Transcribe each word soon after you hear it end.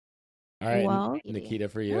All right, Well, Nikita,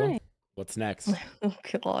 for you, hi. what's next? Oh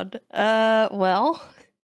God. Well,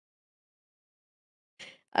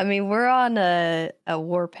 I mean, we're on a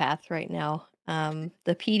war path right now. The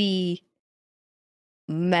PD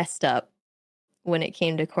messed up when it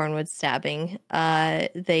came to Cornwood stabbing.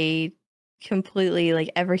 They completely,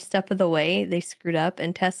 like, every step of the way they screwed up,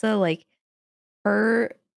 and Tessa, like,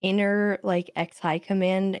 her inner, like, ex high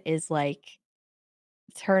command is like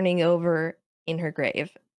turning over in her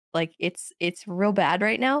grave. Like, it's real bad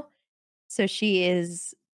right now. So she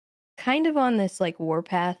is kind of on this, like,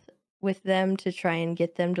 warpath with them to try and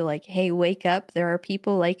get them to, like, "Hey, wake up. There are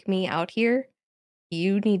people like me out here.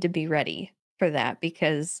 You need to be ready for that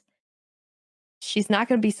because she's not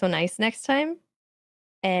gonna be so nice next time."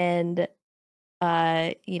 And,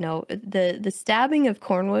 the stabbing of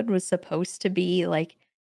Cornwood was supposed to be like,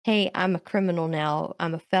 "Hey, I'm a criminal now.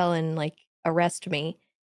 I'm a felon, like, arrest me."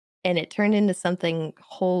 And it turned into something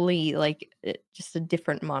wholly, like, just a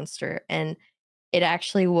different monster, and it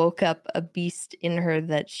actually woke up a beast in her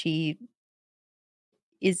that she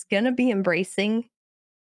is gonna be embracing,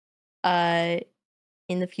 uh,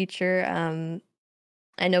 in the future.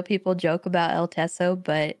 I know people joke about El Teso,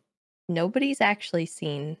 but nobody's actually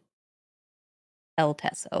seen El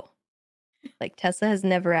Teso. Like, Tessa has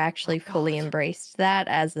never Oh actually fully God. embraced that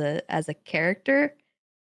as a character.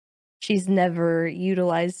 She's never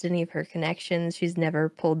utilized any of her connections, she's never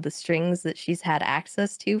pulled the strings that she's had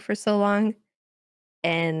access to for so long,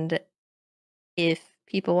 and if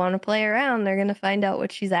people wanna play around, they're gonna find out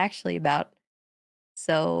what she's actually about.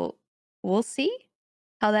 So, we'll see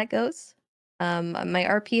how that goes. My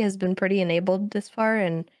RP has been pretty enabled this far,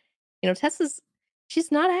 and, Tessa's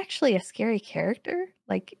she's not actually a scary character,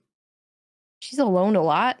 like, she's alone a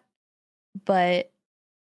lot, but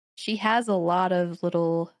she has a lot of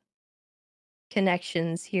little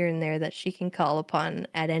connections here and there that she can call upon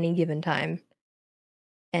at any given time,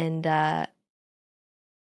 and,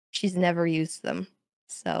 she's never used them.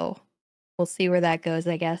 So, we'll see where that goes,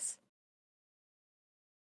 I guess.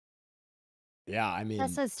 Yeah, I mean,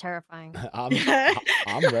 Tessa's terrifying. I'm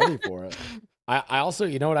I'm ready for it. I also,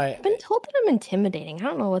 you know what I've been told that I'm intimidating. I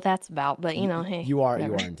don't know what that's about, but, hey, you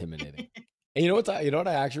whatever. are intimidating. And you know what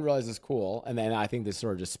I actually realized is cool, and then I think this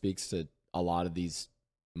sort of just speaks to a lot of these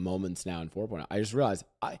moments now in 4.0. I just realized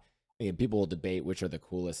again, people will debate which are the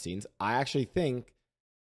coolest scenes. I actually think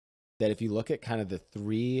that if you look at kind of the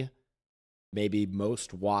three maybe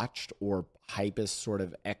most watched or hypest sort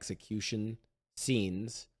of execution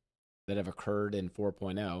scenes that have occurred in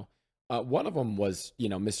 4.0. One of them was,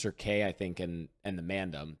 Mr. K, I think, and the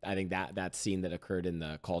Mandem. I think that scene that occurred in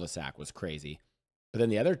the cul-de-sac was crazy. But then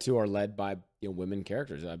the other two are led by women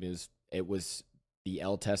characters. I mean, it was the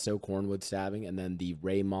El Teso Cornwood stabbing, and then the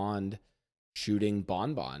Raymond shooting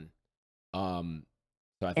Bonbon. So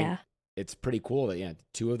I think Yeah. it's pretty cool that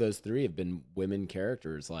two of those three have been women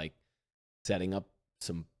characters, like setting up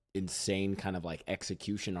some insane kind of like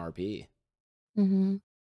execution RP. Mhm.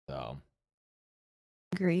 So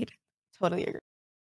Agreed. Totally agree.